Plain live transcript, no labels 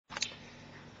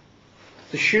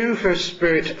The shoe for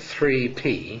Spirit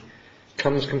 3P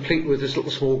comes complete with this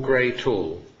little small grey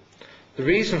tool. The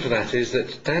reason for that is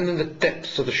that down in the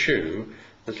depths of the shoe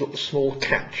there's a little small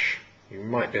catch. You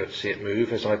might be able to see it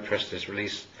move as I press this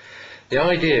release. The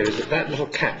idea is that that little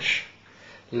catch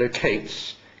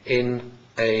locates in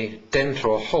a dent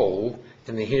or a hole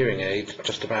in the hearing aid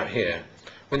just about here.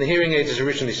 When the hearing aid is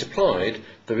originally supplied,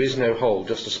 there is no hole,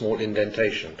 just a small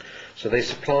indentation. So they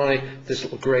supply this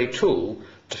little grey tool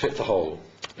to fit the hole.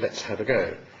 Let's have a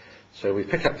go. So we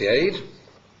pick up the aid,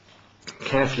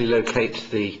 carefully locate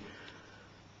the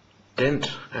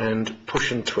dent and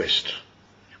push and twist.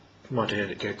 You might have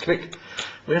heard it go click.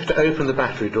 We have to open the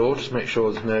battery door just to make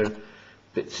sure there's no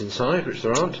bits inside, which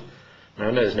there aren't. Now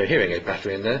I know there's no hearing aid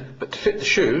battery in there, but to fit the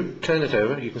shoe, turn it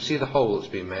over. You can see the hole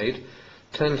that's been made.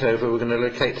 Turn it over, we're going to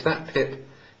locate that pip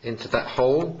into that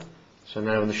hole. So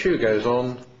now when the shoe goes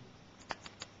on,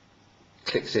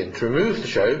 clicks in. To remove the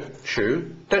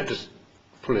shoe, don't just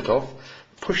pull it off,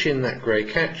 push in that grey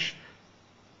catch,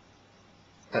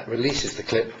 that releases the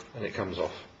clip and it comes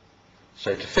off.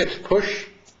 So to fit, push,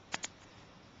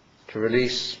 to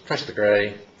release, press the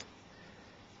grey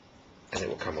and it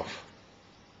will come off.